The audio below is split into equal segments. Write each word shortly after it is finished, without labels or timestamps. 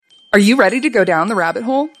Are you ready to go down the rabbit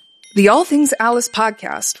hole? The All Things Alice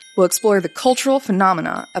podcast will explore the cultural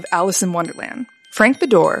phenomena of Alice in Wonderland. Frank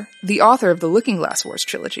Bedore, the author of the Looking Glass Wars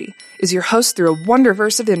trilogy, is your host through a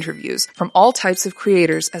wonderverse of interviews from all types of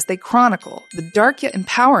creators as they chronicle the dark yet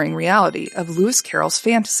empowering reality of Lewis Carroll's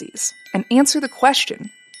fantasies and answer the question,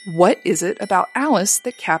 what is it about Alice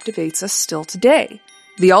that captivates us still today?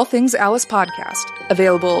 The All Things Alice podcast,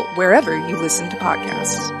 available wherever you listen to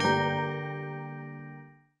podcasts.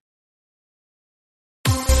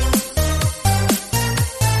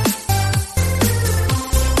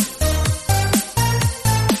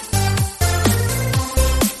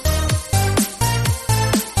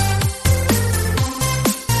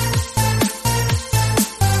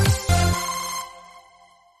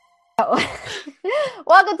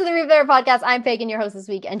 Welcome to the Replay Podcast. I'm Pagan, your host this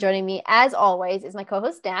week, and joining me, as always, is my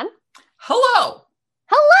co-host Dan. Hello.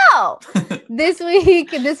 This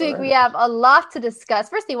week we have a lot to discuss.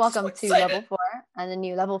 Firstly, welcome to Level 4 and the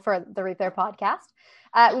new level for the Replay Podcast.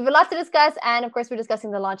 We have a lot to discuss, and of course, we're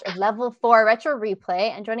discussing the launch of Level 4 Retro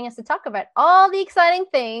Replay. And joining us to talk about all the exciting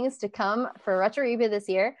things to come for Retro Replay this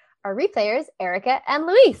year are replayers Erica and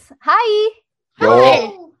Luis. Hi.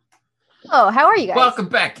 Hi. Oh, how are you guys? Welcome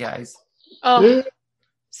back, guys. Oh,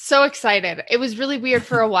 so excited. It was really weird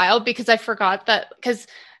for a while because I forgot that Retro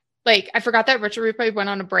Replay went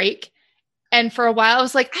on a break. And for a while I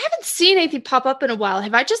was like, I haven't seen anything pop up in a while.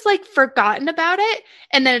 Have I just forgotten about it?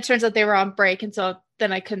 And then it turns out they were on break. And so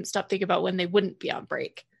then I couldn't stop thinking about when they wouldn't be on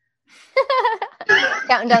break.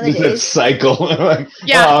 Counting down the days. Cycle.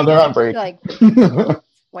 Yeah. Oh, they're on break.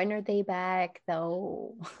 When are they back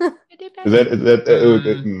though?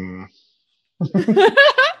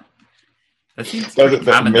 That seems pretty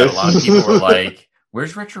common that a lot of people were like,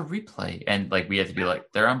 where's Retro Replay? And we had to be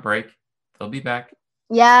like, they're on break. They'll be back.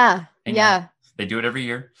 Yeah. And yeah. They do it every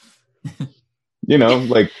year.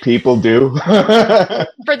 People do.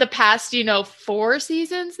 For the past, 4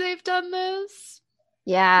 seasons they've done this.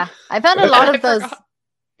 Yeah. I found a lot of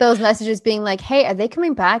those messages being like, hey, are they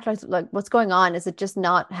coming back? Like, what's going on? Is it just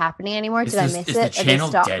not happening anymore? Did I miss it? Is the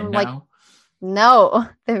channel dead now? No,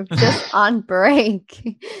 they're just on break.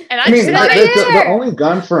 And they're only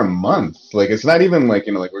gone for a month. It's not even we're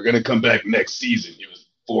going to come back next season. It was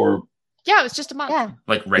 4. Yeah, it was just a month. Yeah.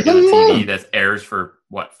 Regular TV that airs for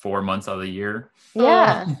 4 months of the year.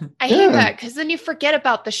 Yeah. I hate that because then you forget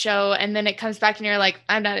about the show and then it comes back and you're like,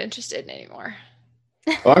 I'm not interested anymore.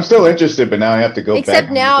 Well, I'm still interested, but now I have to go back.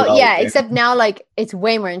 Except now, it's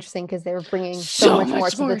way more interesting because they were bringing so much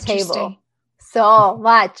more to the table. So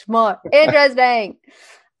much more interesting.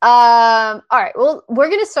 All right. Well, we're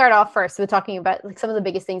going to start off first with talking about some of the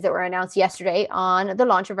biggest things that were announced yesterday on the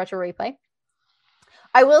launch of Retro Replay.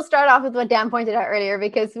 I will start off with what Dan pointed out earlier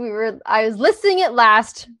because I was listing it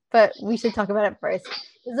last, but we should talk about it first.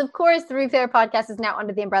 Because of course, the Replayer Podcast is now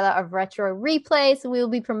under the umbrella of Retro Replay, so we will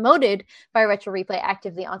be promoted by Retro Replay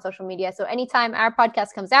actively on social media. So anytime our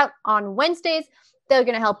podcast comes out on Wednesdays, they're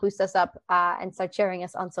going to help boost us up and start sharing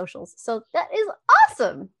us on socials. So that is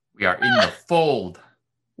awesome. We are in the fold.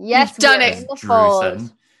 Yes, we've done it. In the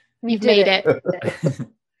fold. We've made it.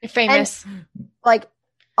 You're famous. And,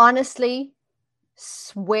 honestly,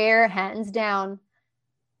 swear hands down,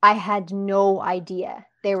 I had no idea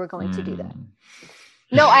they were going to do that.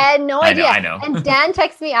 No, I had no idea. I know. And Dan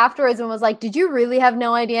texted me afterwards and was like, did you really have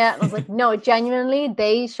no idea? And I was like, no, genuinely,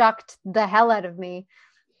 they shocked the hell out of me.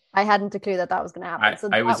 I hadn't a clue that was going to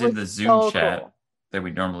happen. I was in the Zoom chat that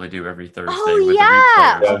we normally do every Thursday the with replayers.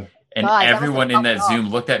 Yeah. And everyone in that Zoom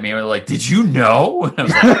looked at me and were like, did you know? And I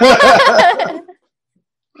was like,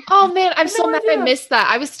 oh, man, I'm so mad I missed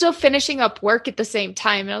that. I was still finishing up work at the same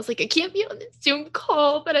time. And I was like, I can't be on the Zoom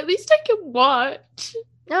call, but at least I can watch.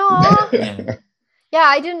 No. Yeah. Yeah,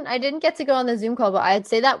 I didn't get to go on the Zoom call, but I'd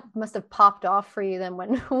say that must have popped off for you then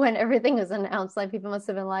when everything was announced. People must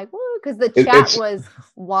have been like, woo, because the chat was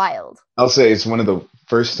wild. I'll say it's one of the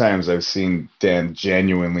first times I've seen Dan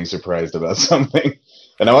genuinely surprised about something.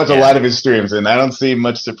 And I watch a lot of his streams, and I don't see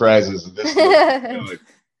much surprises in this.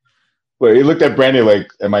 Wait, he looked at Brandy like,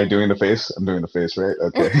 am I doing the face? I'm doing the face, right?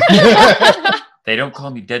 Okay. They don't call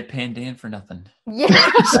me Deadpan Dan for nothing. Yeah,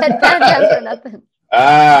 Deadpan Dan for nothing.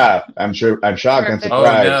 I'm shocked and surprised.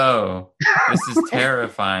 Oh no, this is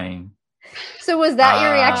terrifying. So was that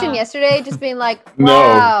your reaction yesterday? Just being like,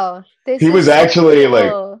 wow. No. He was actually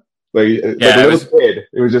cool. like a little kid.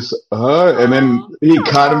 It was just, and then he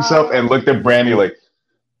caught himself and looked at Brandy like,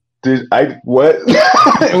 dude, what?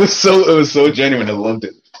 it was so genuine. I loved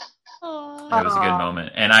it. It was a good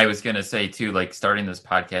moment. And I was going to say too, starting this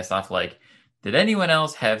podcast off, did anyone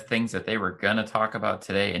else have things that they were going to talk about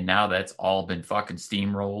today? And now that's all been fucking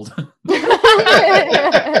steamrolled.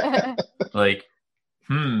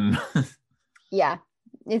 Yeah.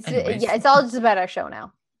 Anyways. It's all just about our show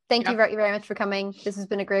now. Thank you very, very much for coming. This has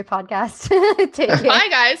been a great podcast. Take care. Bye,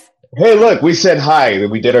 guys. Hey, look, we said hi.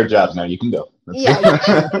 We did our jobs. Now you can go.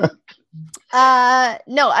 No,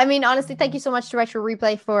 I mean, honestly, thank you so much to Retro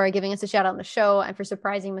Replay for giving us a shout out on the show and for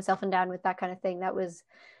surprising myself and Dan with that kind of thing. That was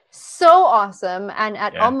so awesome. And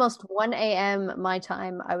at almost 1 a.m. my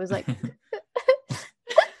time, I was like,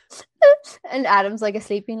 and Adam's like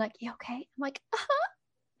asleep, being like, "You okay?" I'm like,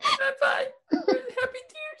 I'm fine. Happy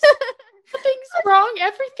tears. Nothing's wrong.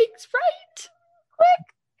 Everything's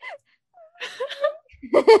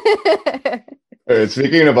quick.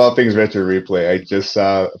 Speaking of all things Retro Replay, I just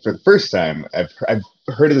saw for the first time. I've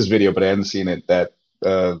heard of this video, but I hadn't seen it. That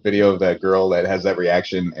video of that girl that has that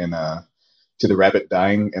reaction in to the rabbit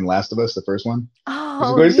dying in Last of Us, the first one.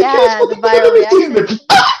 Oh yeah, the viral reaction.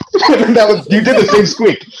 You did the same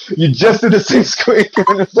squeak. You just did the same squeak.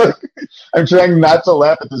 And it's like, I'm trying not to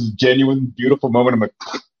laugh at this genuine, beautiful moment. I'm like,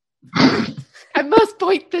 I must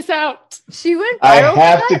point this out. She went viral. I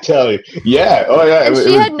have to tell you. Yeah. Oh yeah. And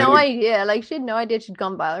she had no idea. Like, she had no idea she'd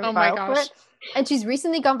gone viral. Oh my gosh. For it. And she's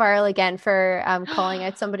recently gone viral again for calling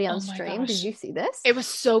out somebody on stream. Did you see this? It was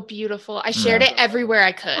so beautiful. I shared it everywhere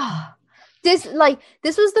I could. This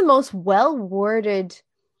was the most well-worded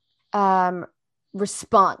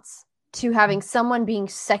response to having someone being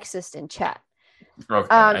sexist in chat.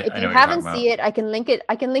 Okay, if you haven't seen it, I can link it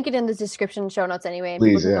in the description show notes anyway, and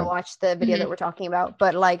please, people can go watch the video that we're talking about.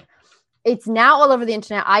 But like, it's now all over the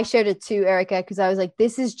internet. I shared it to Erica because I was like,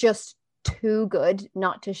 this is just too good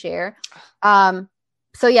not to share.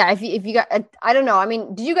 So yeah, if you got, I don't know. I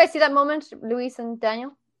mean, did you guys see that moment, Luis and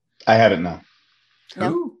Daniel? I haven't. No.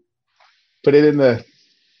 Who? Put it in the.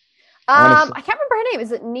 I can't remember her name.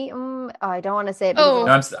 Is it I don't want to say it. No,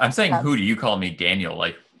 I'm saying who do you call me, Daniel?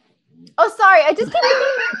 Like. Oh, sorry. I just kept looking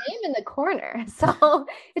at her name in the corner. So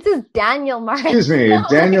it says Daniel Morris. Excuse me,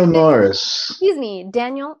 Daniel Norris. Excuse me,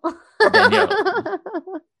 Daniel. Daniel.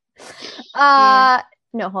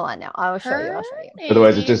 No, hold on now. I'll show you.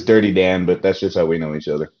 Otherwise, it's just Dirty Dan, but that's just how we know each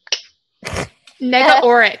other. Nega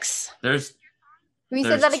Oryx. There's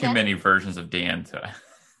too many versions of Dan.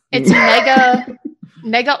 It's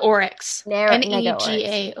Nega Oryx.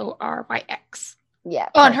 Negaoryx. Yeah.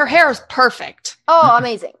 Oh, and her hair is perfect. Oh,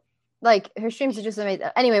 amazing. Like, her streams are just amazing.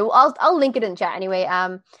 Anyway, well, I'll link it in chat anyway.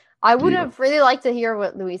 I would have really liked to hear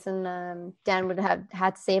what Luis and Dan would have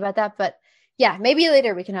had to say about that, but yeah, maybe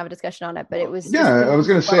later we can have a discussion on it. But it was I was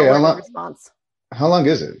going to say how long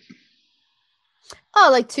is it? Oh,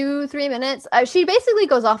 like 2-3 minutes. She basically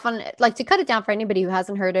goes off on, like, to cut it down for anybody who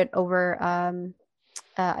hasn't heard it over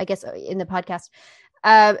I guess in the podcast.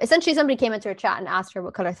 Essentially, somebody came into her chat and asked her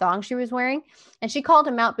what color thong she was wearing, and she called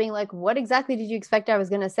him out, being like, "What exactly did you expect I was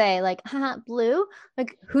gonna say? Like, blue?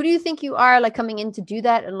 Like, who do you think you are? Like, coming in to do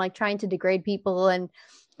that and like trying to degrade people?" And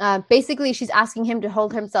basically, she's asking him to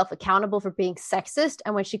hold himself accountable for being sexist.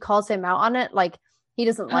 And when she calls him out on it, like, he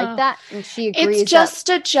doesn't like that, and she agrees. It's just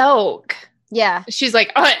a joke. Yeah, she's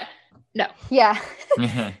like, no. Yeah.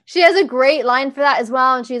 She has a great line for that as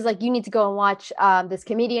well. And she's like, you need to go and watch this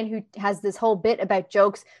comedian who has this whole bit about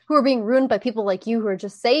jokes who are being ruined by people like you who are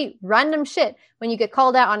just say random shit. When you get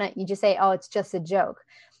called out on it, you just say, oh, it's just a joke.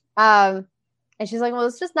 And she's like, well,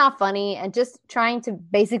 it's just not funny. And just trying to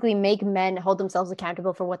basically make men hold themselves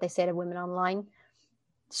accountable for what they say to women online.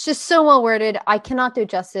 It's just so well worded. I cannot do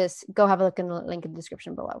justice. Go have a look in the link in the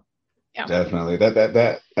description below. Yeah. Definitely.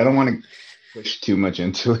 That I don't want to push too much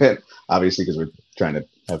into it, obviously, because we're trying to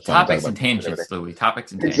have fun. Topics and tangents, Louis.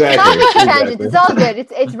 Topics and tangents. Exactly. Topics and tangents. It's all good.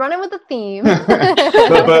 It's running with the theme.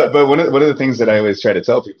 but one of the things that I always try to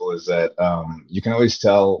tell people is that you can always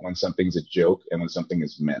tell when something's a joke and when something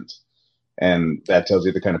is meant, and that tells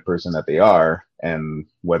you the kind of person that they are and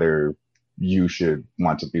whether you should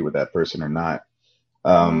want to be with that person or not.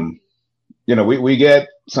 We get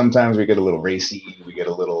sometimes we get a little racy, we get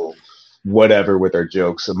a little whatever with our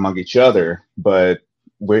jokes among each other, but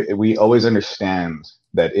we always understand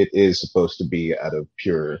that it is supposed to be out of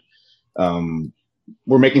pure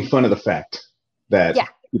we're making fun of the fact that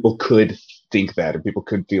people could think that and people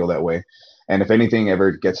could feel that way, and if anything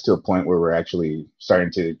ever gets to a point where we're actually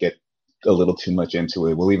starting to get a little too much into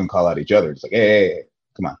it, we'll even call out each other. It's like, hey,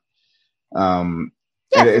 come on.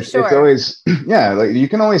 It's always like you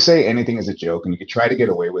can always say anything as a joke and you can try to get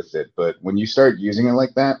away with it, but when you start using it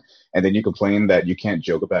like that and then you complain that you can't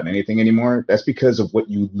joke about anything anymore, that's because of what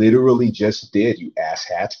you literally just did, you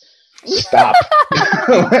asshat. Stop.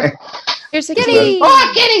 Here's a kitty.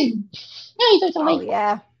 Oh, kitty. Oh,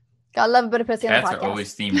 yeah. Gotta love a bit of pussy on the podcast. Cats are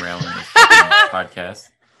always steamrolling this podcast.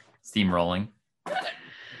 Steamrolling.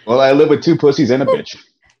 Well, I live with 2 pussies and a bitch.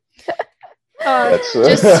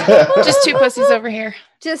 Just two pussies over here.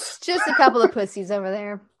 Just a couple of pussies over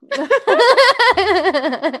there.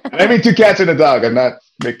 Maybe 2 cats and a dog. I'm not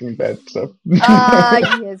making bad stuff.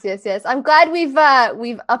 Yes. I'm glad we've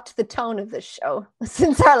upped the tone of this show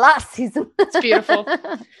since our last season. It's beautiful.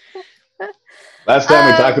 Last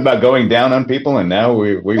time we talked about going down on people, and now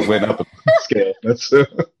we went up a scale. That's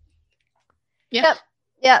Yep.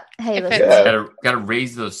 Hey, gotta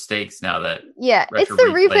raise those stakes now that it's the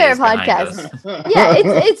replay podcast.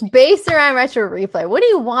 It's based around retro replay. What do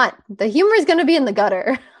you want? The humor is going to be in the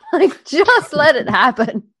gutter. Like, just let it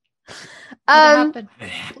happen.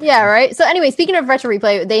 Yeah, right. So anyway, speaking of retro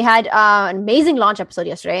replay, they had an amazing launch episode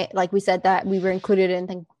yesterday. Like we said that we were included in.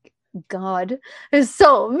 Thank God, it was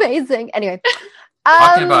so amazing. Anyway.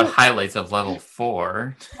 Talking about highlights of level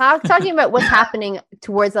 4. Talking about what's happening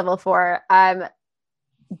towards level 4.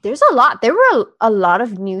 There's a lot. There were a lot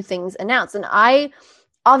of new things announced, and I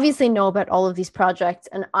obviously know about all of these projects,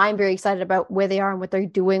 and I'm very excited about where they are and what they're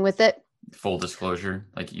doing with it. Full disclosure,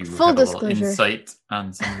 like you have a little insight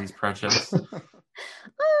on some of these projects. I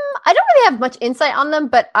don't really have much insight on them,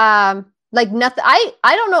 but like nothing.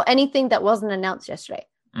 I don't know anything that wasn't announced yesterday.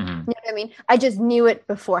 Mm-hmm. You know what I mean? I just knew it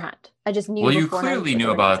beforehand. Well, you clearly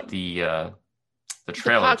knew about the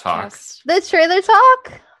trailer talk. The trailer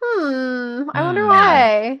talk. I wonder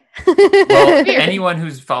why. Well, anyone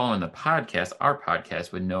who's following the podcast, our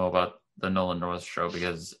podcast, would know about the Nolan North show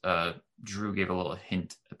because Drew gave a little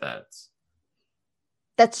hint at that.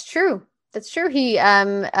 That's true. He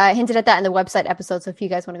hinted at that in the website episode. So if you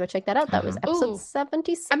guys want to go check that out, that was episode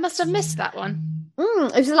 76. I must have missed that one.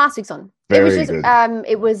 It was the last week's one. Very it was just good.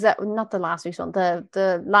 It was not the last week's one.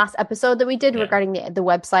 The last episode that we did regarding the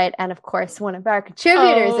website, and of course one of our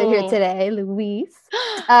contributors are here today, Louise.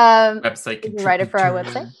 Website contributor, writer for our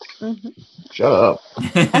website. Mm-hmm. Shut up.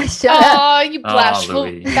 Shut up. Oh, you bashful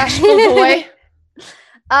boy.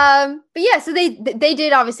 But yeah, so they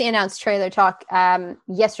did obviously announce trailer talk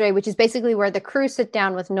yesterday, which is basically where the crew sit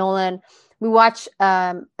down with Nolan. We watch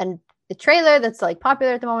a trailer that's like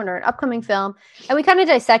popular at the moment or an upcoming film, and we kind of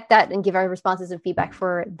dissect that and give our responses and feedback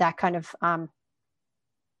for that kind of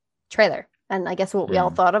trailer, and I guess what we all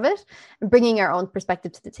thought of it, and bringing our own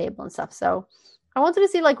perspective to the table and stuff. So I wanted to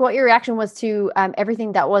see like what your reaction was to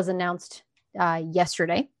everything that was announced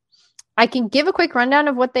yesterday. I can give a quick rundown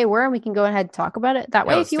of what they were, and we can go ahead and talk about it that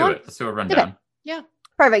way if you want. Let's do a rundown. Okay. Yeah.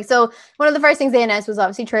 Perfect. So one of the first things they announced was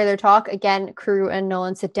obviously trailer talk. Again, crew and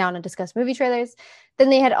Nolan sit down and discuss movie trailers. Then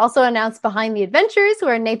they had also announced Behind the Adventures,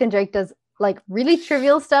 where Nathan Drake does like really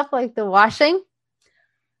trivial stuff like the washing.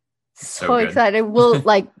 So excited. We'll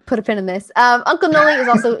like put a pin in this. Uncle Nolly is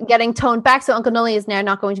also getting toned back. So Uncle Nolly is now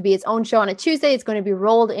not going to be its own show on a Tuesday. It's going to be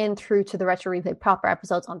rolled in through to the Retro Replay proper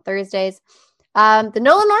episodes on Thursdays. The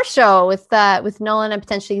Nolan North show with Nolan and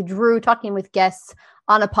potentially Drew talking with guests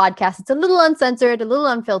on a podcast. It's a little uncensored, a little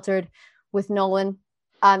unfiltered with Nolan.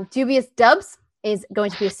 Dubious Dubs is going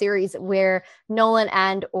to be a series where Nolan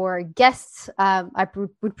and or guests, I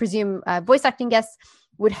would presume voice acting guests,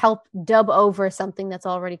 would help dub over something that's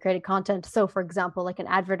already created content. So for example, like an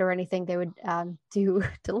advert or anything, they would do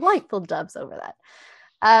delightful dubs over that.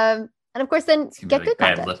 And of course then get good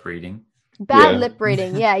content. Bad lip reading. Lip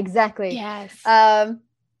reading. Yeah, exactly. Yes.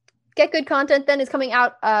 Get Good content then is coming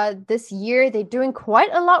out this year. They're doing quite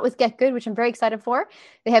a lot with Get Good, which I'm very excited for.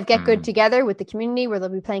 They have Get Good together with the community where they'll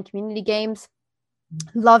be playing community games.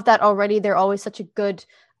 Love that already. They're always such a good,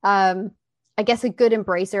 I guess, a good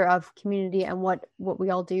embracer of community and what we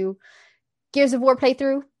all do. Gears of War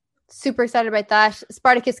playthrough. Super excited about that.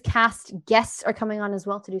 Spartacus cast guests are coming on as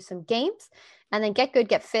well to do some games. And then Get Good,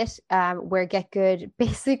 Get Fit, where Get Good,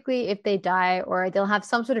 basically, if they die or they'll have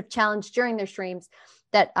some sort of challenge during their streams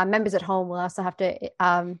that members at home will also have to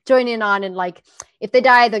join in on. And like, if they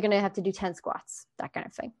die, they're going to have to do 10 squats, that kind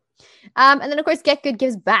of thing. And then, of course, Get Good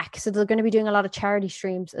gives back. So they're going to be doing a lot of charity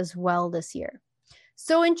streams as well this year.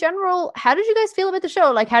 So in general, how did you guys feel about the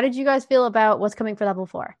show? Like, how did you guys feel about what's coming for level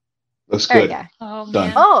 4? Looks good. Oh,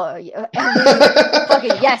 done. Oh,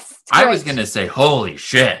 fucking yes. I was going to say, holy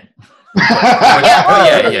shit.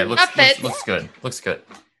 Yeah. Looks good.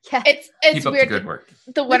 Yeah. It's Keep up weird. the good work.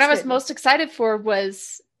 The one I was most excited for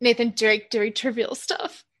was Nathan Drake doing trivial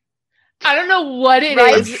stuff. I don't know what it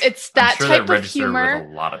is. It's that type of humor.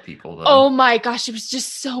 With a lot of people, though. Oh my gosh, it was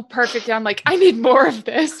just so perfect. And I'm like, I need more of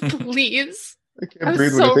this, please. I can't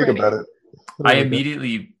breathe when you think about it. I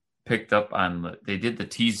immediately picked up on they did the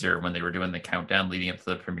teaser when they were doing the countdown leading up to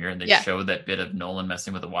the premiere, and they showed that bit of Nolan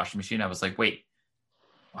messing with the washing machine. I was like, wait.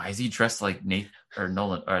 Why is he dressed like Nathan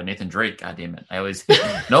Drake? God damn it. I always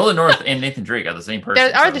Nolan North and Nathan Drake are the same person.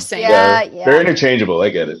 They are the same. Yeah. They're interchangeable.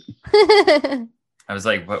 I get it. I was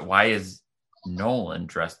like, but why is Nolan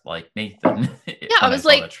dressed like Nathan. Yeah, I was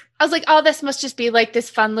like, oh, this must just be like this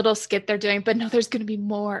fun little skit they're doing, but no, there's going to be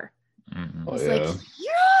more. Mm-hmm. I was like,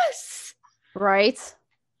 yes, right.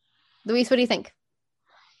 Luis, what do you think?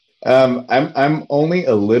 I'm only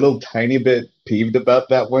a little tiny bit peeved about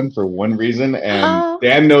that one for one reason, and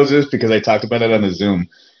Dan knows this because I talked about it on the Zoom.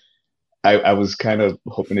 I was kind of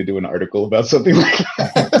hoping to do an article about something like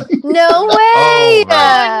that. No way! Oh,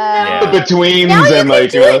 right. The betweens now you and can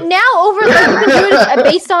like do it now over like you can do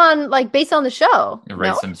it based on the show.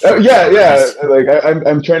 Write some yeah. Like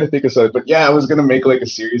I'm trying to think of something, but yeah, I was gonna make like a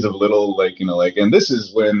series of little and this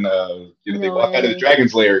is when they walk out of the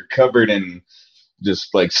dragon's lair covered in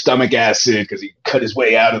just like stomach acid because he cut his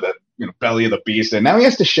way out of the belly of the beast, and now he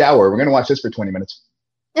has to shower. We're gonna watch this for 20 minutes.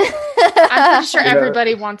 I'm pretty sure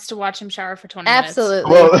everybody wants to watch him shower for 20 minutes.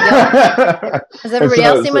 Absolutely. Well, has everybody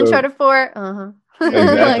else seen Uncharted 4? Uh-huh.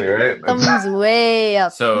 Exactly, right? Thumbs way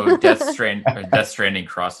up. So Death Stranding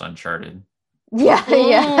cross Uncharted. Yeah.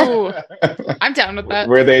 I'm down with that.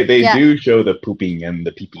 Where they do show the pooping and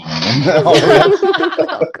the peeping.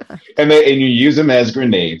 And you use them as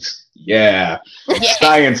grenades. Yeah.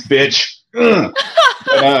 Science, bitch.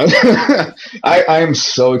 I am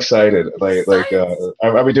so excited.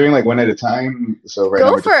 Are we doing like one at a time? So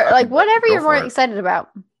go for it. Like whatever you're more excited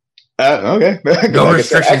about. Okay. No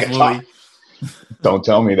restrictions, Louis. Don't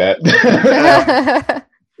tell me that.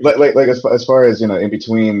 like as far as in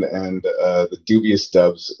between and the dubious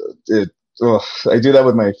dubs, I do that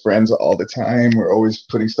with my friends all the time. We're always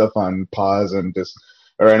putting stuff on pause and just,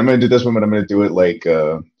 all right, I'm gonna do this one, but I'm gonna do it like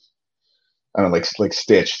I don't know, like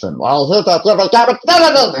Stitch and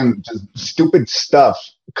just stupid stuff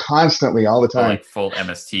constantly all the time. Like full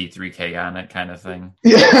MST 3K on it kind of thing.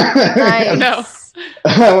 Yeah. Nice. No.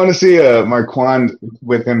 I want to see Marquand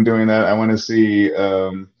with him doing that. I want to see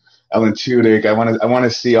Alan Tudyk. I want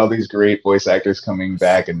to see all these great voice actors coming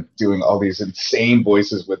back and doing all these insane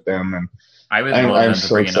voices with them. And I would love them to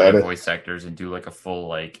bring in other voice actors and do like a full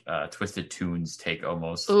like Twisted Tunes take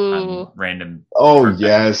almost on random.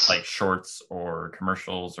 Yes, like shorts or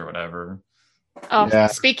commercials or whatever. Oh, yeah.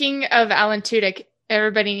 Speaking of Alan Tudyk,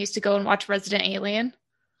 everybody needs to go and watch Resident Alien.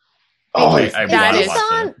 That is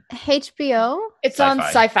on HBO. It's on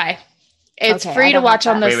Sci-Fi. It's free to watch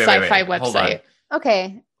on the Sci-Fi website.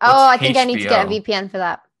 Okay. I think I need to get a VPN for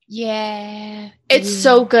that. Yeah, it's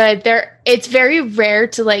so good. It's very rare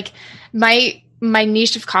to like. My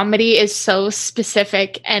niche of comedy is so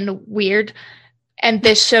specific and weird, and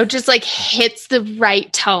this show just like hits the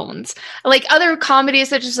right tones. Like other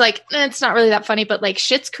comedies are just like it's not really that funny, but like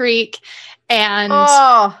Schitt's Creek and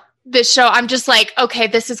this show, I'm just like, okay,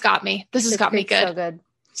 this has got me. This has got me good. So good.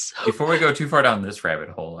 Before we go too far down this rabbit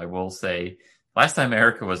hole, I will say, last time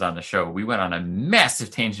Erica was on the show, we went on a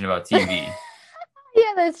massive tangent about TV.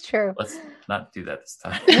 Yeah, that's true. Let's not do that this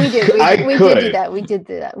time. We did. We did do that. We did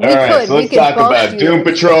do that. We All right, so let's talk about Doom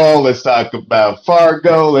Patrol. Let's talk about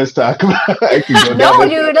Fargo. Let's talk about... No,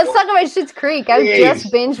 dude. Let's talk about Schitt's Creek. I just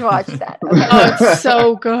binge watched that. Okay. Oh, it's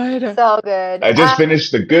so good. So good. I just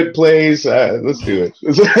finished The Good Place. Let's do it.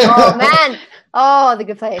 Oh, man. Oh, The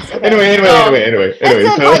Good Place. Okay. Anyway. It's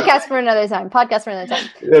a podcast for another time.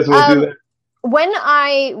 Yes, we'll do that. When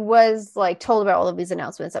I was like told about all of these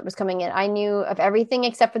announcements that was coming in, I knew of everything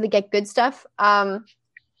except for the Get Good stuff. But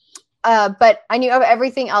I knew of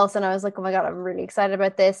everything else, and I was like, "Oh my god, I'm really excited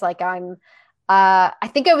about this!" Like, I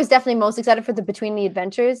think I was definitely most excited for the Between the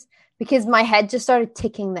Adventures because my head just started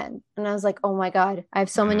ticking then, and I was like, "Oh my god, I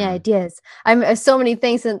have so many ideas. I'm so many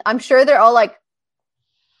things, and I'm sure they're all like,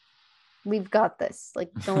 we've got this.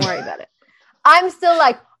 Like, don't worry about it." I'm still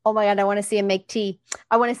like, oh my god, I want to see him make tea.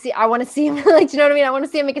 I want to see him like, do you know what I mean? I want to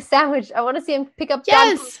see him make a sandwich. I want to see him pick up.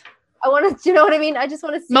 Yes. I want to, do you know what I mean? I just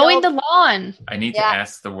want to see mowing the lawn. I need to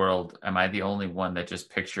ask the world, am I the only one that just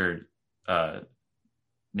pictured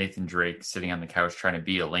Nathan Drake sitting on the couch trying to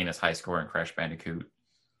beat Elena's high score in Crash Bandicoot?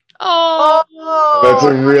 Oh, that's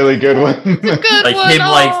a really good one. Good like one. him,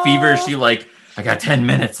 like feverishly, like, I got 10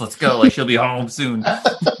 minutes. Let's go. Like she'll be home soon.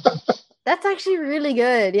 That's actually really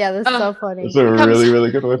good. Yeah, that's so funny. That's a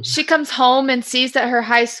really good one. She comes home and sees that her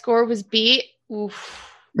high score was beat.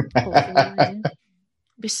 Oof.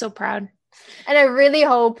 Be so proud. And I really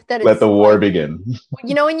hope that let the war begin.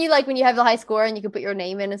 You know when you have the high score and you can put your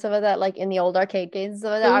name in and stuff like that, like in the old arcade games and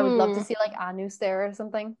stuff like that. I would love to see like Anus there or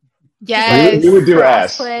something. Yes. He would do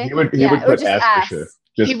ass. He would put ass for sure.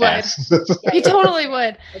 He would. He totally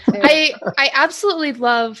would. I absolutely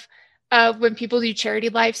love when people do charity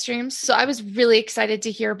live streams. So I was really excited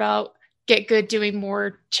to hear about Get Good doing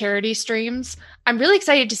more charity streams. I'm really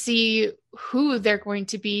excited to see who they're going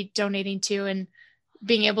to be donating to and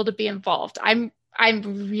being able to be involved. I'm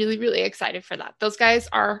I'm really, really excited for that. Those guys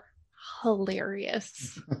are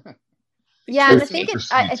hilarious. Yeah, and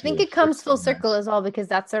I think it comes full circle as well, because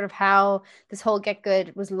that's sort of how this whole Get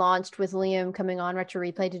Good was launched, with Liam coming on Retro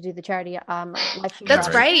Replay to do the charity live stream.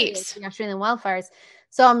 That's right. The Australian wildfires.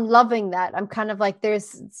 So I'm loving that. I'm kind of like,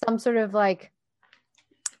 there's some sort of like,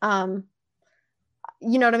 you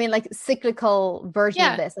know what I mean, like cyclical version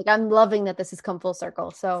of this. Like, I'm loving that this has come full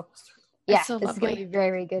circle. So yeah, this is going to be very,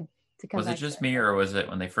 very good. Was it just me, or was it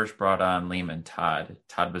when they first brought on Liam and Todd?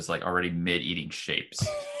 Todd was like already mid eating shapes,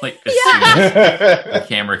 like as soon as the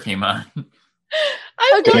camera came on.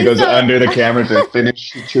 And he goes under the camera to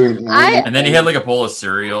finish chewing. And then he had like a bowl of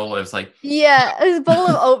cereal. It was like, yeah, it was a bowl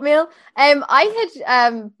of oatmeal. I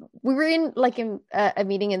had we were in like a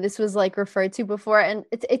meeting, and this was like referred to before, and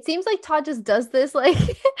it seems like Todd just does this, like even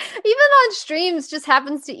on streams, just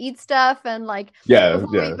happens to eat stuff, and like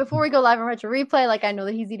before we go live on Retro Replay, like I know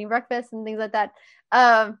that he's eating breakfast and things like that.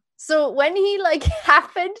 So when he like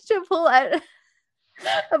happened to pull out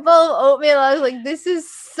a bowl of oatmeal, I was like, this is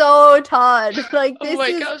so Todd. Like, this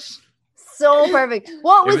is so perfect.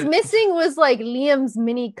 What was missing was like Liam's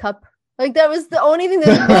mini cup. Like, that was the only thing that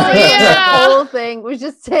was missing from the whole thing, was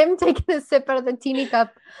just him taking a sip out of the teeny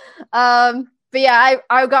cup. But yeah,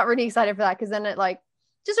 I got really excited for that, because then it like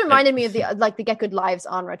just reminded me of the Get Good lives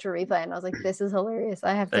on Retro Replay, and I was like, this is hilarious.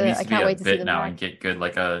 I can't wait to see them now back. And Get Good,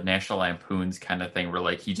 like a National Lampoon's kind of thing, where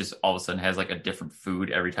like he just all of a sudden has like a different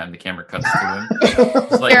food every time the camera cuts to him.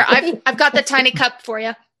 It's like, here, I've got the tiny cup for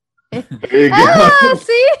you. There you go.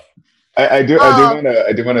 See? I do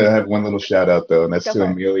want to have one little shout out though, and that's to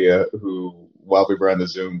Amelia, who while we were on the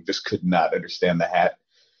Zoom just could not understand the hat.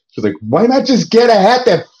 She's like, why not just get a hat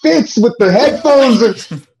that fits with the headphones?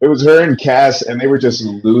 It was her and Cass, and they were just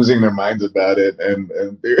losing their minds about it. And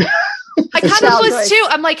I kind of was too.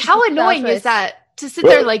 I'm like, how annoying is that to sit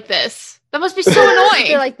there like this? That must be so annoying.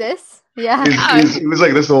 They're like this. Yeah. He was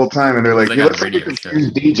like this the whole time, and they're like, you look like a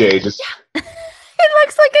confused DJ. Just it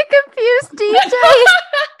looks like a confused DJ.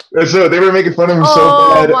 So they were making fun of him so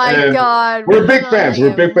bad. Oh my god. We're big fans.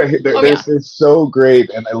 We're big fans. They're so great,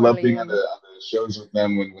 and I love being on the shows with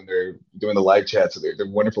them when they're doing the live chats. They're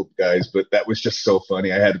wonderful guys, but that was just so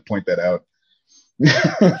funny. I had to point that out.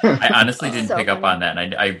 I honestly didn't pick up on that,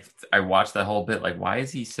 and I watched that whole bit. Like, why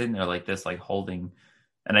is he sitting there like this, like holding?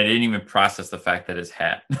 And I didn't even process the fact that his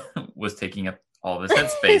hat was taking up all of his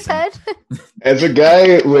headspace. As a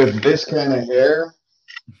guy with this kind of hair,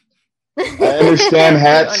 I understand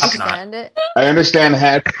hats. I understand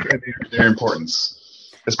hats and their importance.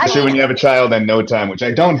 Especially when you have a child and no time, which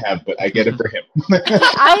I don't have, but I get it for him.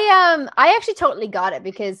 I actually totally got it,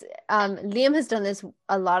 because Liam has done this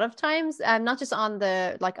a lot of times, not just on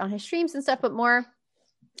on his streams and stuff, but more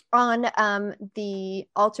on the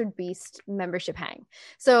Altered Beast membership hang.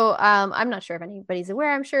 So I'm not sure if anybody's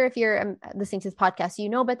aware. I'm sure if you're listening to this podcast, you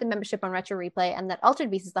know about the membership on Retro Replay, and that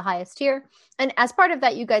Altered Beast is the highest tier. And as part of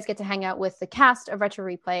that, you guys get to hang out with the cast of Retro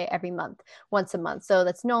Replay once a month. So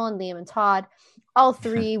that's Nolan, Liam, and Todd. All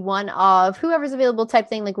three, one of whoever's available type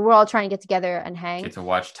thing. Like, we're all trying to get together and hang. Get to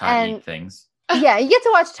watch Todd eat things. Yeah, you get to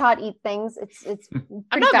watch Todd eat things. It's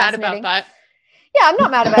I'm not mad about that. Yeah, I'm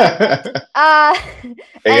not mad about it.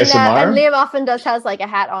 And Liam often has like a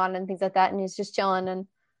hat on and things like that, and he's just chilling, and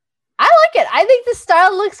I like it. I think the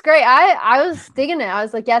style looks great. I was digging it. I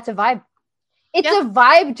was like, yeah, it's a vibe. It's a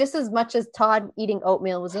vibe just as much as Todd eating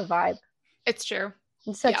oatmeal was a vibe. It's true.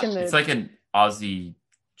 It's such a mood. It's like an Aussie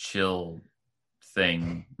chill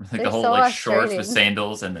thing. Like the whole like shorts with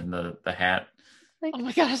sandals and then the hat. Like, oh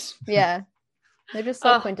my gosh. Yeah. They're just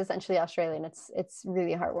so quintessentially Australian. It's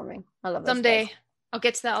really heartwarming. I love it. Someday I'll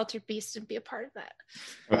get to the Altered Beast and be a part of that.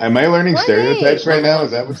 Am I learning stereotypes right now?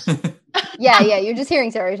 Is that what? Yeah, you're just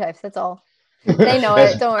hearing stereotypes. That's all. They know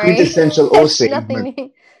it. Don't worry. Quintessential Aussie. Nothing.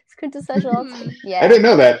 It's quintessential Aussie. Yeah. I didn't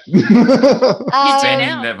know that. He's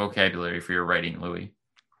banning that vocabulary for your writing, Louis.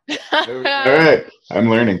 All right, I'm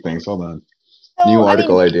learning things. Hold on. New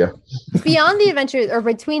article idea. Beyond the Adventures, or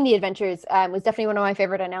Between the Adventures, was definitely one of my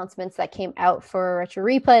favorite announcements that came out for Retro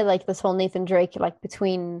Replay. Like this whole Nathan Drake, like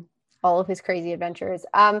between all of his crazy adventures.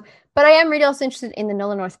 But I am really also interested in the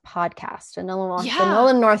Nolan North podcast, the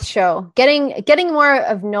Nolan North show. Getting more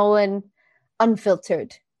of Nolan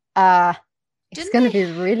unfiltered. It's going to be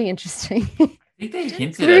really interesting. I think they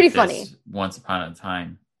hinted really at funny. This once upon a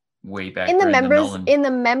time. Way back in the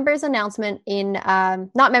members announcement in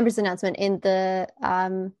the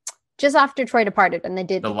just after Troy departed, and they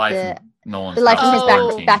did the life from his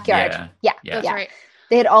backyard. Yeah. That's right.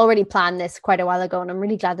 They had already planned this quite a while ago, and I'm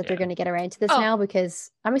really glad that they're going to get around to this now,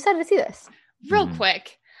 because I'm excited to see this. Real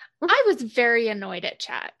quick, I was very annoyed at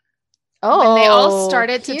chat. when they all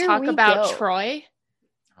started to talk about Troy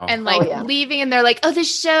and leaving, and they're like, oh,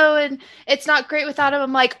 this show, and it's not great without him.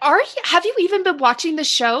 I'm like, have you even been watching the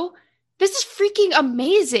show? This is freaking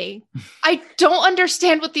amazing. I don't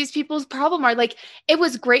understand what these people's problem are. Like, it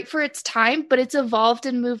was great for its time, but it's evolved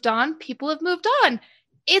and moved on. People have moved on.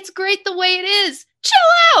 It's great the way it is. Chill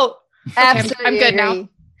out. Absolutely. Okay, I'm good now.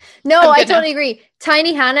 No, I totally agree.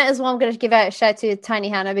 Tiny Hannah as well. I'm going to give out a shout to Tiny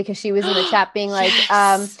Hannah because she was in the chat being like,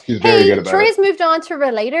 hey, Troy's moved on to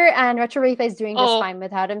Relator and Retro Replay is doing just fine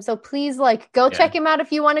without him. So please, like, go check him out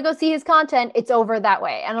if you want to go see his content. It's over that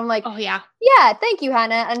way. And I'm like, oh, yeah. Yeah, thank you,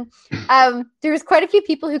 Hannah. And there was quite a few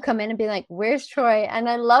people who come in and be like, where's Troy? And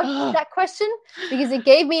I loved that question because it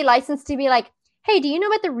gave me license to be like, hey, do you know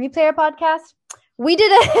about the Replayer podcast? We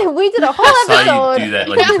did a whole episode. I saw you do that.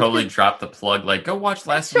 Like, you totally dropped the plug. Like, go watch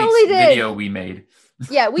last week's video we made.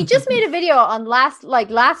 Yeah, we just made a video on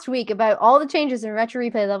last week about all the changes in Retro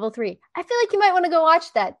Replay Level 3. I feel like you might want to go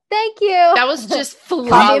watch that. Thank you. That was just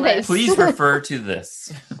flawless. Please refer to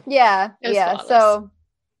this. Yeah. Flawless. So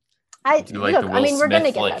we're going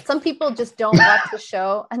to get that. Some people just don't watch the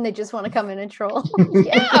show and they just want to come in and troll.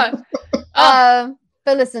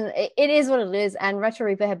 But listen, it is what it is, and Retro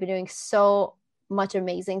Replay have been doing so much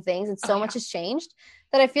amazing things, and so much has changed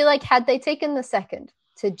that I feel like had they taken the second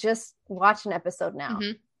to just watch an episode now,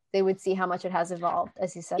 they would see how much it has evolved,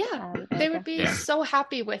 as you said. Yeah, they would be so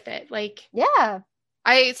happy with it. Like,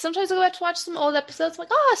 I sometimes go back to watch some old episodes. I'm like,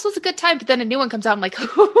 oh, this was a good time, but then a new one comes out. I'm like,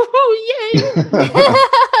 oh, yay!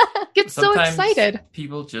 Get so excited.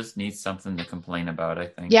 People just need something to complain about, I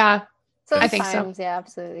think. Yeah, sometimes, I think so. Yeah,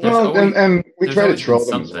 absolutely. Well, and we try to troll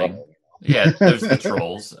them as well. Yeah, there's the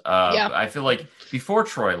trolls. I feel like before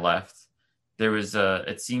Troy left, there was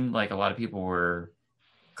it seemed like a lot of people were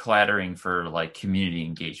clattering for like community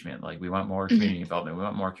engagement. Like, we want more community involvement. We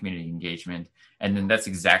want more community engagement. And then that's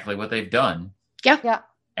exactly what they've done. Yeah.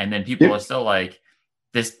 And then people are still like,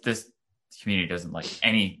 this community doesn't like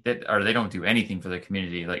or they don't do anything for the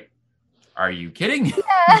community. Like, are you kidding?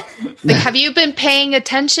 Yeah. Like, have you been paying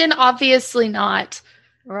attention? Obviously not.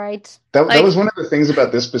 Right. That was one of the things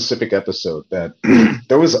about this specific episode, that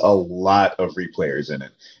there was a lot of replayers in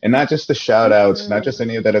it, and not just the shout outs, not just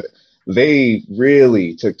any of that. They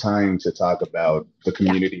really took time to talk about the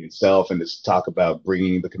community itself, and to talk about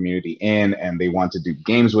bringing the community in, and they want to do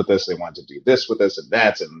games with us. They want to do this with us and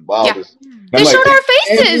that. And this. They showed our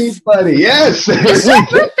faces. Everybody, yes. They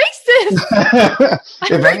showed our faces.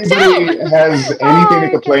 If anybody has anything to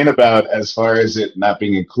complain about as far as it not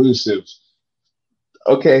being inclusive,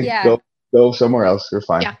 okay, go somewhere else. You're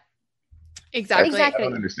fine. Yeah, exactly. I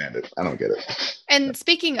don't understand it. I don't get it. And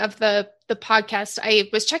speaking of the podcast, I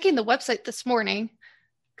was checking the website this morning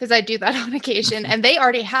because I do that on occasion, and they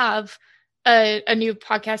already have a new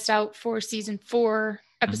podcast out for season 4,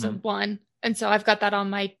 episode 1. And so I've got that on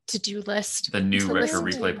my to-do list. The new Retro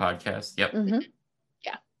Replay podcast. Yep.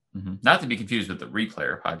 Yeah. Not to be confused with the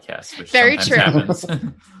Replayer podcast, which very sometimes true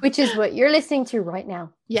happens. Which is what you're listening to right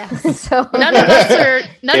now. Yeah. So none of us are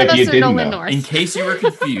Nolan North. In case you were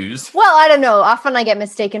confused. Well, I don't know. Often I get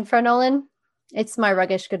mistaken for Nolan. It's my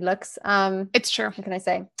ruggish good looks. It's true. What can I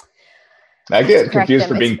say? I get confused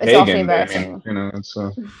for being pagan.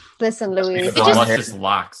 Listen, Louis. It's just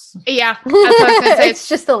locks. Yeah. That's what I was going to say. It's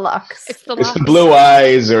just the locks. It's the locks. It's the blue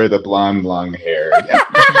eyes or the blonde long hair.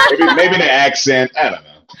 maybe an accent. I don't know.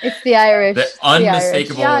 It's the Irish. The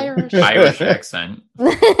unmistakable Irish accent.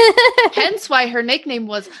 Hence why her nickname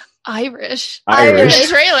was Irish. Irish. In the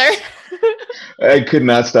trailer. I could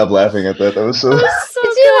not stop laughing at that. That was so. Did you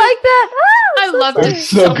like that? Oh, I loved it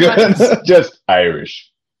so good. Just Irish.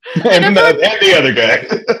 And the other guy.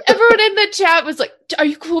 Everyone in the chat was like, "Are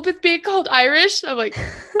you cool with being called Irish?" I'm like,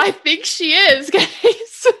 "I think she is,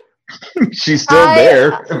 guys." She's still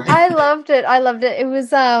there. I loved it.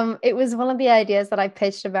 It was one of the ideas that I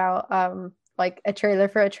pitched about like a trailer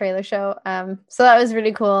for a trailer show. So that was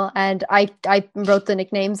really cool. And I wrote the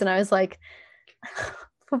nicknames, and I was like,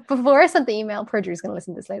 before I sent the email, Perdrew's gonna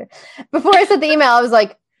listen to this later. Before I sent the email, I was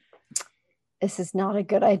like, this is not a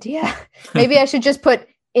good idea. Maybe I should just put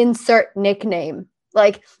insert nickname.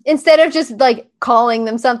 Like, instead of just like calling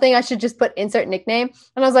them something, I should just put insert nickname.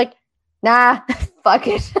 And I was like, nah, fuck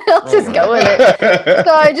it. I'll just go with it.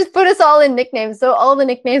 So I just put us all in nicknames. So all the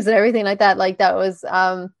nicknames and everything like that, like that was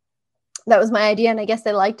my idea, and I guess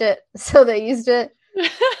they liked it, so they used it.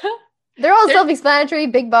 They're all self-explanatory.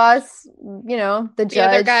 Big Boss, the judge, the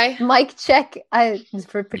other guy, Mike Check. I was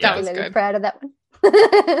particularly proud of that one.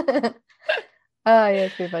 Oh, yeah,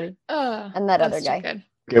 it's pretty funny. And that other guy.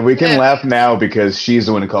 Okay, we can laugh now because she's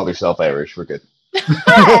the one who called herself Irish. We're good.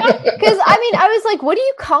 Because I was like, what do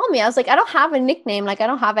you call me? I was like, I don't have a nickname. Like, I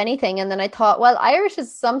don't have anything. And then I thought, well, Irish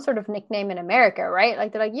is some sort of nickname in America, right?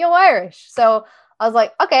 Like, they're like, yo, Irish. So I was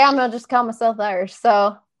like, okay, I'm gonna just call myself Irish. So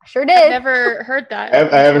I sure did. I've never heard that.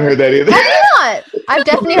 I haven't heard that either. Have you not? I've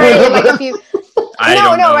definitely heard it like a few. I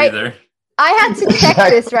don't know right? either. I had to check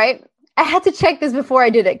this, right? I had to check this before I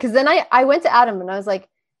did it. Because then I went to Adam and I was like,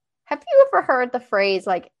 have you ever heard the phrase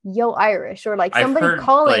like "yo Irish" or like somebody heard,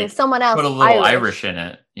 calling like, someone else put a little Irish in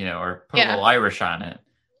it, or put a little Irish on it?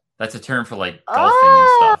 That's a term for like golfing and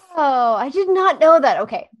stuff. Oh, I did not know that.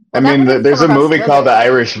 Okay, well, I mean, there's a movie called The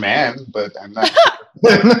Irish Man, but I'm not.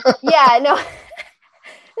 Yeah, no.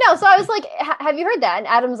 No, so I was like, have you heard that? And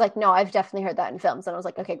Adam's like, no, I've definitely heard that in films. And I was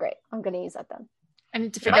like, okay, great. I'm going to use that then. I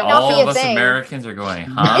need to figure out. All of us Americans are going,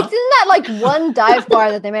 huh? Isn't that like one dive bar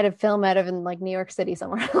that they made a film out of in like New York City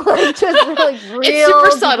somewhere? Like just like real it's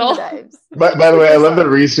super subtle. Dives. But by the way, I love the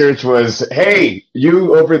research was, hey,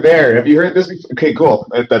 you over there, have you heard this? Okay, cool.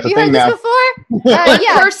 That's a thing now. You heard this before?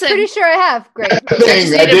 Yeah, person. Pretty sure I have. Great.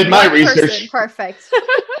 I did my research. Perfect.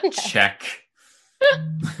 Check.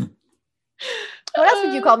 What else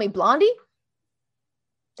would you call me? Blondie?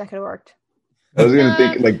 That could have worked. I was going to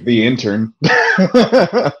think like the intern.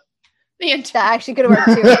 The intern. That actually could have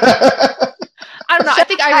worked too. I don't know. I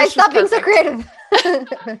think Irish Stop being so creative. I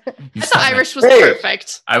thought Irish was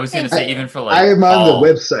perfect. I was going to say even for like I am Paul, on the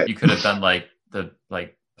website. You could have done like the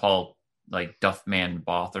Paul like Duffman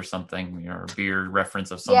Both or something, or a beer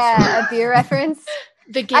reference of some sort. Yeah, a beer reference.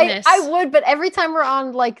 The Guinness. I would, but every time we're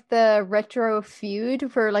on like the retro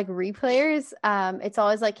feud for like replayers, it's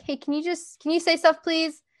always like, hey, can you say stuff,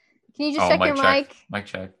 please? Can you just check your mic? Mic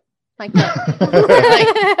check. Mic check. Like,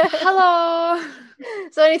 hello.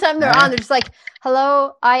 So anytime they're on, they're just like,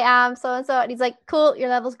 hello, I am so and so. And he's like, cool, your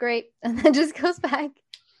level's great. And then just goes back.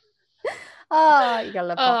 Oh, you gotta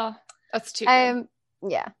love Paul. Oh, that's too good.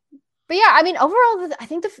 Yeah. But yeah, I mean, overall, I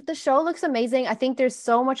think the show looks amazing. I think there's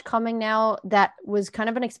so much coming now that was kind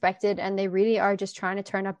of unexpected, and they really are just trying to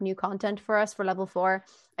turn up new content for us for level 4.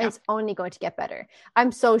 And it's only going to get better.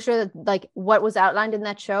 I'm so sure that like what was outlined in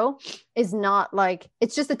that show is not like,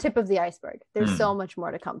 it's just the tip of the iceberg. There's so much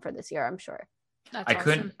more to come for this year, I'm sure. I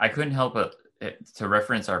couldn't help but to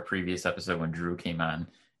reference our previous episode when Drew came on,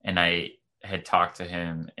 and I had talked to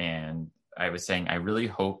him, and I was saying, I really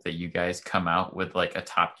hope that you guys come out with like a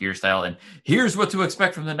Top Gear style and here's what to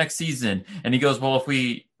expect from the next season. And he goes, well, if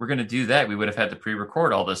we were going to do that, we would have had to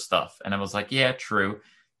pre-record all this stuff. And I was like, yeah, true.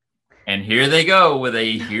 And here they go with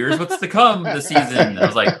a here's what's to come this season. And I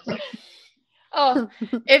was like, oh,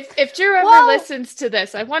 if Drew ever listens to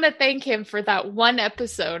this, I want to thank him for that one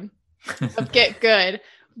episode of Get Good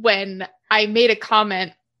when I made a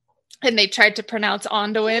comment and they tried to pronounce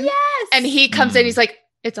Ondoin. Yes. And he comes in, he's like,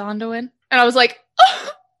 it's Ondoin. And I was like,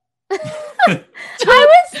 oh. I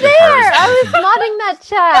was there. I was modding that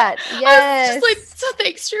chat. Yes. I was just like, so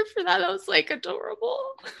thanks, Drew, for that. That was like adorable.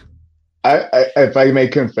 If I may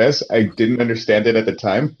confess, I didn't understand it at the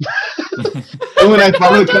time. And when I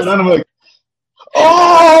finally caught on, I'm like,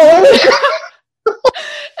 oh!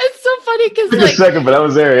 It's so funny because it took a second, but I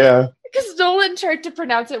was there, yeah. Because Nolan tried to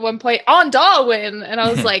pronounce it at one point on Darwin, and I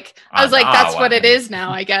was like, that's what it is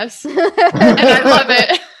now, I guess. And I love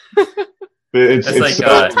it. It's like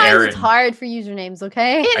sometimes Aaron. It's hard for usernames,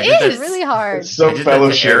 okay? It is really hard. It's so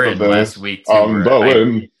fellowship last week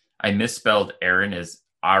too. I misspelled Aaron as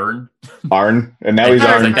Arn. Arn, and now he's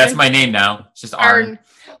Arn. Like, that's my name now. It's just Arn.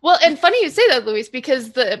 Well, and funny you say that, Luis,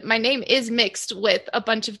 because my name is mixed with a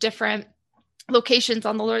bunch of different locations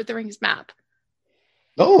on the Lord of the Rings map.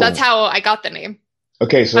 Oh, that's how I got the name.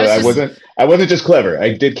 Okay, so I wasn't just clever.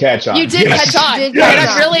 I did catch on. You did catch on. And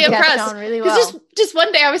I'm really impressed. Really well. Just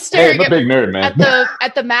one day I was staring I'm a big nerd, man.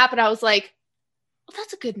 at the map, and I was like, well,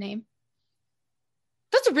 that's a good name.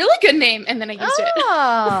 That's a really good name. And then I used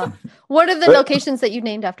it. What are the locations that you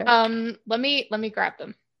named after? Let me grab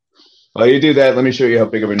them. While you do that, let me show you how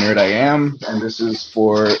big of a nerd I am. And this is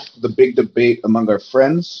for the big debate among our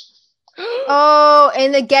friends. Oh,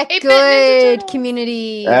 in the Get Good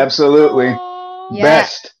community. Absolutely. Yeah.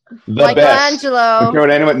 Best. The Michelangelo.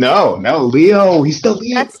 Best. No, Leo. He's still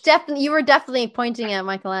Leo. That's definitely, you were definitely pointing at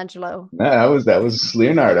Michelangelo. No, that was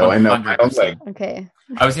Leonardo. 100%. I know. Okay.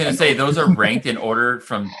 I was going to say, those are ranked in order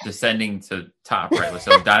from descending to top, right?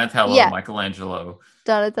 So Donatello, Michelangelo.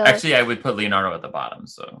 Donatello. Actually, I would put Leonardo at the bottom,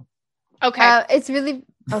 so. Okay. It's really,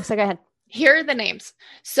 so go ahead. Here are the names.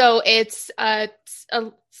 So it's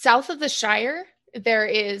south of the Shire, there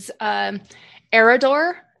is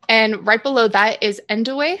Eredor, and right below that is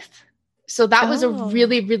Endowaith. So that was a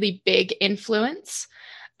really, really big influence.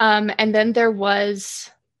 And then there was,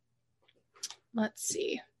 let's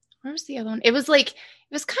see, where was the other one? It was kind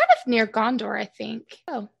of near Gondor, I think.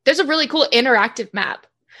 Oh, there's a really cool interactive map.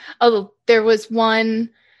 Oh, there was one,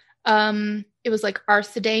 it was like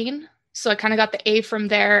Arthedain. So I kind of got the A from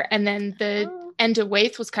there. And then the End of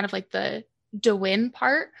Waith was kind of like the Dwyn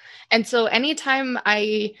part. And so anytime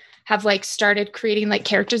I have like started creating like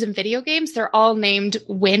characters in video games, they're all named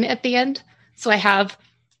Wyn at the end. So I have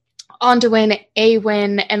Onduin,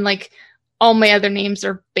 Awyn, and like all my other names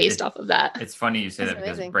are based off of that. It's funny you say That's that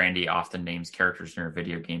because amazing. Brandy often names characters in her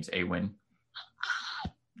video games Awyn.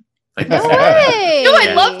 Like No way! No,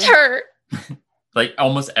 I loved her. Like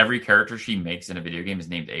almost every character she makes in a video game is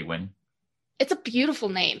named Awyn. It's a beautiful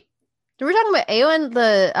name. We're talking about Aowen,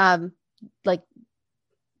 the like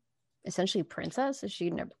essentially princess. Is she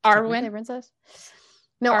never Arwen? Princess?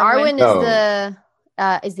 No, Arwen.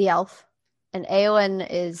 Arwen is the elf, and Aowen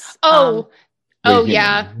is Oh the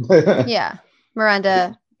yeah. human. yeah,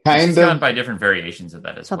 Miranda. Kind She's of. gone by different variations of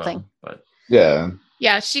that as Something. well. But Yeah.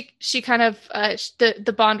 Yeah, she kind of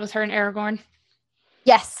the bond with her and Aragorn.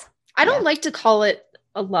 Yes, I don't like to call it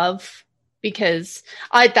a love because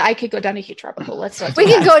I could go down a huge rabbit hole. Let's not. we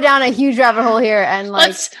can go down a huge rabbit hole here, and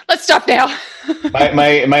like Let's stop now.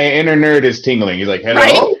 My inner nerd is tingling. He's like, hello?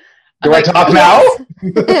 Right? Do I I'm talk like, now?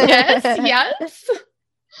 yes.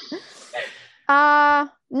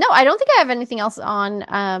 no, I don't think I have anything else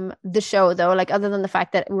on the show though, like other than the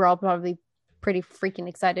fact that we're all probably pretty freaking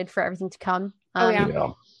excited for everything to come. Oh, yeah.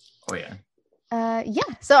 oh yeah. Yeah.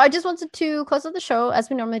 So I just wanted to close out the show as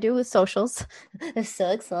we normally do with socials. I'm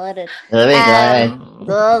so excited. Really Um,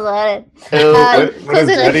 So excited. What is close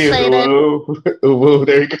it that? excited. Ooh,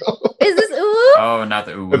 there you go. Is this ooh? Oh, not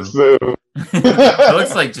the ooh. That's the It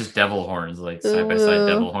looks like just devil horns, like side by side Ooh.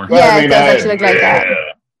 devil horns. Yeah, it does actually look like that.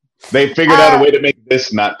 They figured out a way to make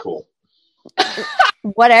this not cool.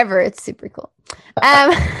 Whatever, it's super cool.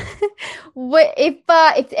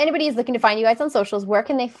 If anybody is looking to find you guys on socials, where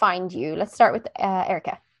can they find you? Let's start with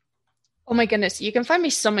Erica. Oh my goodness, you can find me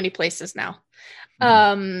so many places now.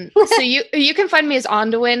 So you can find me as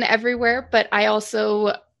Onduin everywhere, but I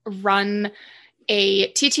also run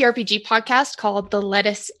a TTRPG podcast called The Let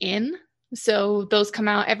Us In. So those come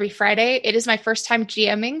out every Friday. It is my first time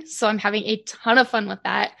GMing, so I'm having a ton of fun with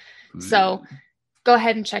that. So go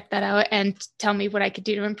ahead and check that out and tell me what I could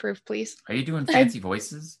do to improve, please. Are you doing fancy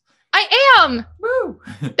voices? I am. Woo!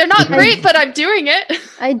 They're not great, but I'm doing it.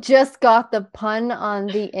 I just got the pun on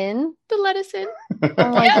the in. The Let Us In.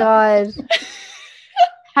 Oh my god.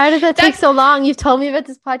 How did that take so long? You've told me about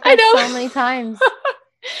this I podcast know. so many times.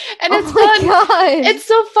 And Oh it's my fun. god. It's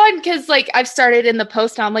so fun because like I've started in the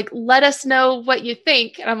post now. I'm like, let us know what you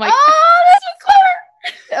think. And I'm like, Oh, that's so clever.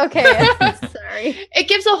 Okay, sorry. it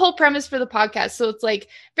gives a whole premise for the podcast. So it's like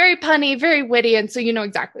very punny, very witty. And so you know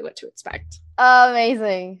exactly what to expect.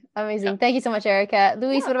 Amazing. Yeah. Thank you so much, Erica.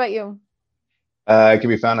 Luis, what about you? It can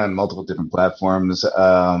be found on multiple different platforms.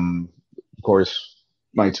 Of course,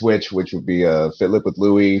 my Twitch, which would be FitLip with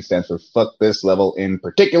Louie, stands for Fuck This Level in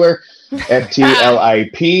particular,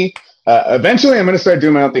 FTLIP. Eventually, I'm going to start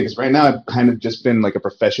doing my own thing because right now I've kind of just been like a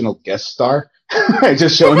professional guest star. I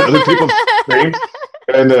just showing other people's streams.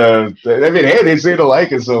 And I mean, hey, they seem to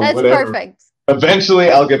like it, so That's whatever. perfect. Eventually,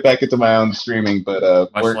 I'll get back into my own streaming,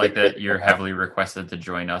 but Much like that, you're heavily requested to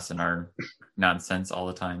join us in our nonsense all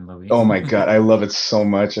the time, Louise. Oh my god, I love it so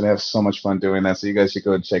much, and I have so much fun doing that. So you guys should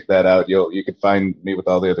go and check that out. You can find me with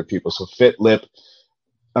all the other people. So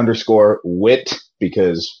FitLip_wit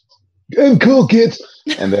because I'm cool, kids,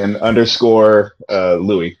 and then _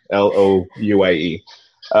 Louie LOUIE.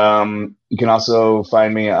 You can also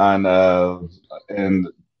find me on in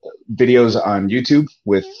videos on YouTube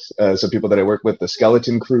with some people that I work with, the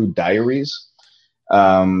Skeleton Crew Diaries.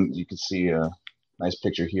 You can see a nice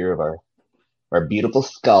picture here of our beautiful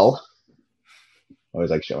skull. Always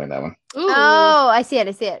like showing that one. Ooh. Oh, I see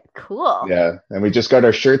it. Cool. Yeah, and we just got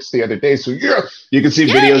our shirts the other day, so yeah, you can see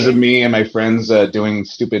Yay! videos of me and my friends doing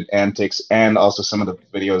stupid antics, and also some of the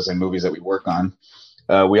videos and movies that we work on.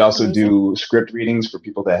 We also do script readings for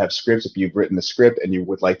people that have scripts. If you've written a script and you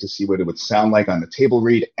would like to see what it would sound like on the table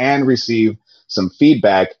read and receive some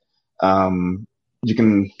feedback, you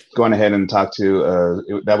can go on ahead and talk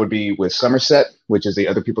to, that would be with Somerset, which is the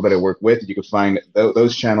other people that I work with. You can find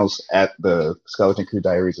those channels at the Skeleton Crew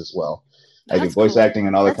Diaries as well. I do That's voice cool. acting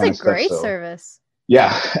and all that That's kind a of stuff. great So, service.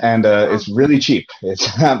 yeah, and it's really cheap. It's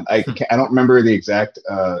I don't remember the exact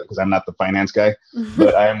because I'm not the finance guy,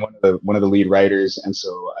 but I am one of the lead writers, and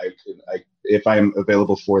so if I'm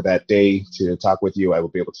available for that day to talk with you, I will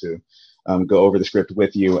be able to go over the script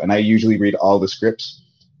with you. And I usually read all the scripts,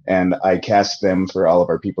 and I cast them for all of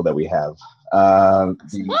our people that we have. Well,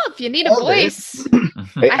 if you need a voice,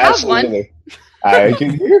 Hey, I have one. absolutely. I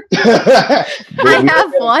can hear. I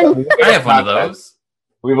have one. I have one of those.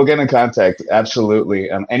 We will get in contact.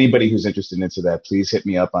 Absolutely. Anybody who's interested into that, please hit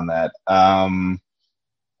me up on that. I'm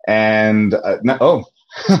a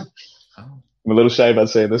little shy about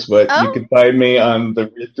saying this, but you can find me on the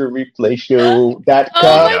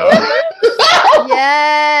RetroReplayShow.com. Oh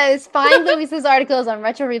yes. Find Luis's articles on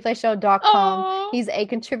RetroReplayShow.com. He's a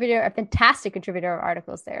contributor, a fantastic contributor of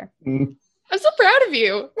articles there. I'm so proud of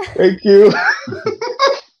you. Thank you.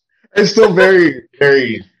 I'm still very,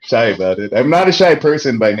 very shy about it. I'm not a shy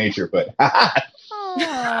person by nature, but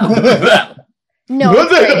no, it's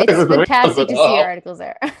great. It's fantastic to see your articles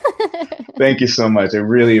there. Thank you so much. I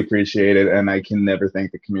really appreciate it, and I can never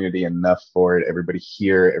thank the community enough for it. Everybody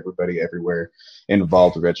here, everybody everywhere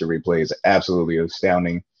involved with Retro Replay is absolutely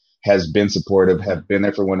astounding. Has been supportive, have been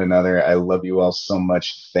there for one another. I love you all so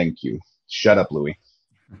much. Thank you. Shut up, Louis.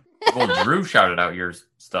 Well, Drew shouted out your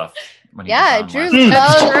stuff. When he Drew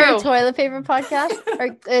loved your toilet paper podcast or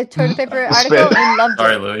toilet paper article. We loved it.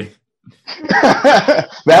 Sorry, Louis.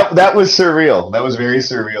 that was surreal. That was very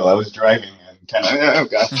surreal. I was driving and kind of,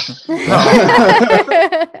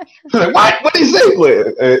 what did he say?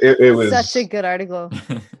 It was such a good article.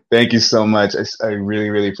 Thank you so much. I really,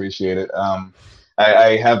 really appreciate it.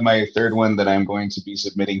 I have my third one that I'm going to be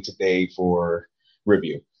submitting today for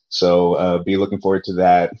review. So be looking forward to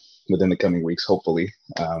that within the coming weeks, hopefully.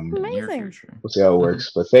 Amazing. We'll see how it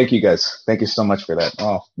works. But thank you guys. Thank you so much for that.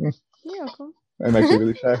 Oh, you're welcome. I'm actually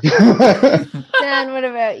really shy. Dan, what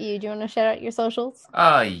about you? Do you want to shout out your socials?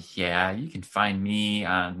 Yeah. You can find me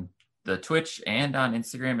on the Twitch and on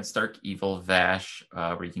Instagram at Stark Evil Vash,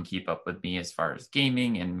 where you can keep up with me as far as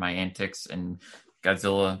gaming and my antics and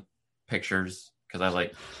Godzilla pictures, because I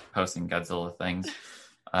like posting Godzilla things.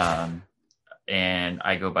 And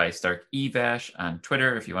I go by Stark Evash on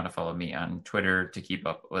Twitter if you want to follow me on Twitter to keep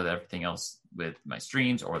up with everything else with my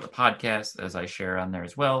streams or the podcast, as I share on there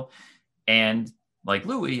as well. And like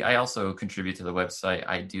Louis, I also contribute to the website.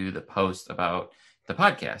 I do the post about the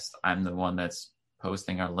podcast. I'm the one that's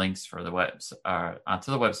posting our links for the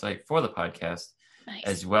onto the website for the podcast,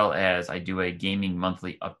 as well as I do a gaming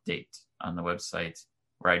monthly update on the website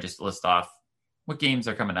where I just list off what games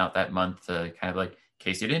are coming out that month to kind of like, in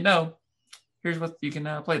case you didn't know, here's what you can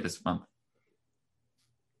play this month.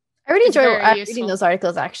 I really enjoy reading those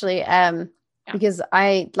articles, actually, because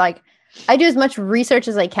I do as much research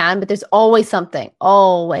as I can, but there's always something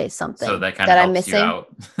so that kind of I'm missing. You out.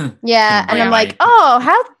 Yeah, and I'm like,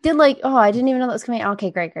 I didn't even know that was coming out.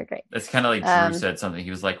 Okay, great. It's kind of like Drew said something.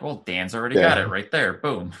 He was like, well, Dan's already got it right there.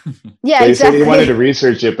 Boom. Yeah, he exactly. said he wanted to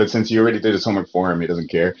research it, but since you already did his homework for him, he doesn't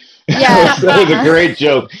care. Yeah. That was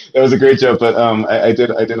a great joke. But I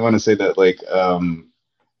did want to say that, like,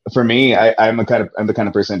 for me, I'm the kind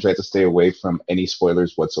of person that tries to stay away from any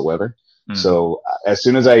spoilers whatsoever. So as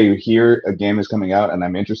soon as I hear a game is coming out and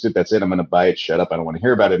I'm interested, that's it. I'm going to buy it. Shut up. I don't want to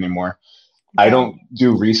hear about it anymore. I don't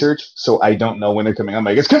do research, so I don't know when they're coming out. I'm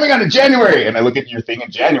like, it's coming out in January. And I look at your thing in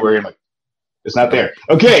January. I'm like, it's not there.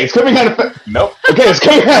 Okay, it's coming out. Nope. Okay, it's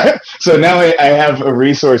coming out. So now I have a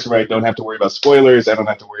resource where I don't have to worry about spoilers. I don't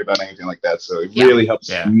have to worry about anything like that. So it really helps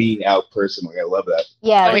me out personally. I love that.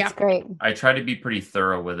 Yeah, that's great. I try to be pretty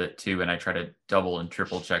thorough with it too. And I try to double and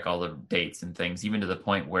triple check all the dates and things, even to the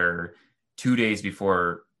point where 2 days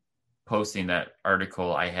before posting that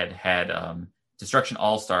article, I had Destruction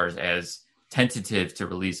All-Stars as tentative to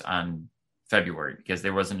release on February because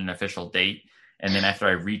there wasn't an official date. And then after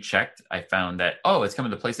I rechecked, I found that, it's coming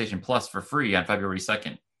to PlayStation Plus for free on February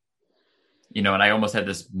 2nd. And I almost had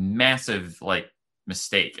this massive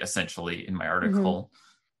mistake essentially in my article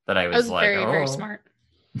that I was like, very, very smart.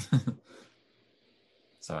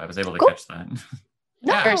 So I was able to catch that.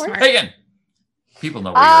 Very smart. Pagan. People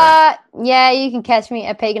know where you're at. Yeah, you can catch me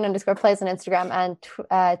at Pagan_plays on Instagram and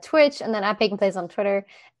Twitch, and then at Pagan Plays on Twitter.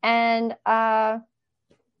 And that's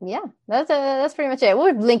pretty much it.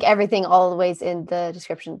 We'll link everything all the ways in the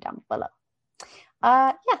description down below.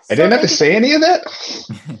 I didn't have to say any of that.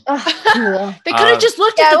 They could have just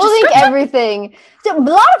looked at the we'll link everything. A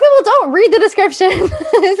lot of people don't read the description.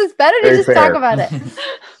 This is better to just talk about it.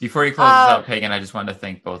 Before you close this out, Pagan, I just wanted to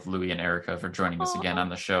thank both Louis and Erica for joining us again on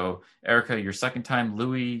the show. Erica, your second time.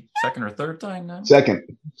 Louis, second or third time now? Second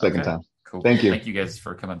time. Cool. Thank you. Thank you guys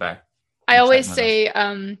for coming back. I always say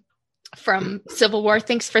from Civil War,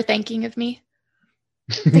 thanks for thanking of me.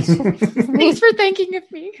 Thanks for thanking of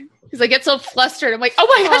me. Because I get so flustered. I'm like, oh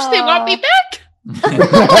my gosh, they want me back.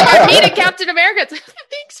 Like our meet at Captain America. It's like,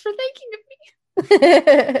 thanks for thanking of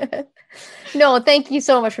me. No, thank you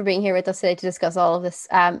so much for being here with us today to discuss all of this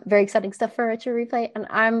very exciting stuff for Retro Replay.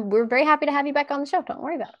 And we're very happy to have you back on the show. Don't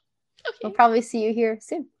worry about it. Okay. We'll probably see you here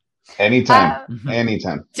soon.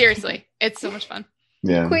 Anytime. Seriously, it's so much fun.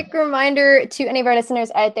 Yeah. Quick reminder to any of our listeners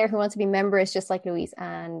out there who want to be members, just like Louise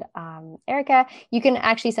and Erica, you can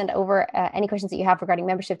actually send over any questions that you have regarding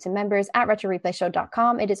membership to members at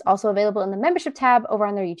retroreplayshow.com. It is also available in the membership tab over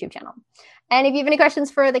on their YouTube channel. And if you have any questions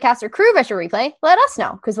for the cast or crew of Retro Replay, let us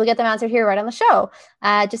know because we'll get them answered here right on the show.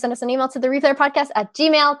 Just send us an email to the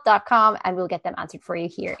replayerpodcast@gmail.com and we'll get them answered for you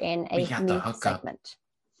here in a new segment.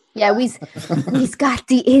 Yeah, we've got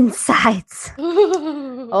the insights.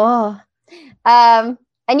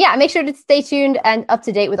 And yeah, make sure to stay tuned and up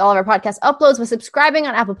to date with all of our podcast uploads with subscribing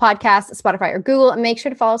on Apple Podcasts, Spotify, or Google. And make sure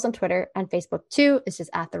to follow us on Twitter and Facebook too. It's just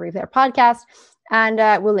at the Replayer Podcast. And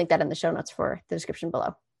we'll link that in the show notes for the description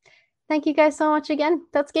below. Thank you guys so much again.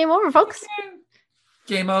 That's game over, folks.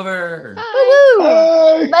 Game over.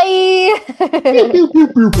 Bye. Bye.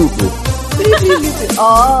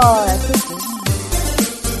 Oh, that's so cool.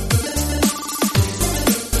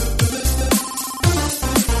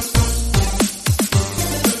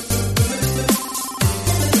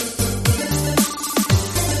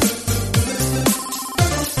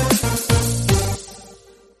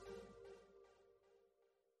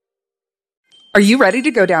 Are you ready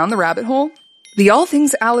to go down the rabbit hole? The All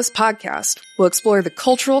Things Alice podcast will explore the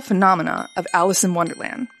cultural phenomena of Alice in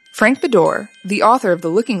Wonderland. Frank Bedore, the author of the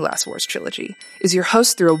Looking Glass Wars trilogy, is your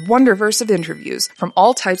host through a wonderverse of interviews from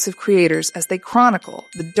all types of creators as they chronicle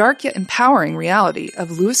the dark yet empowering reality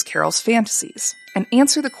of Lewis Carroll's fantasies and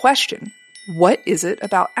answer the question, what is it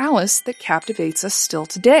about Alice that captivates us still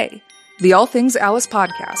today? The All Things Alice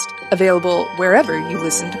podcast, available wherever you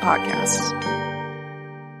listen to podcasts.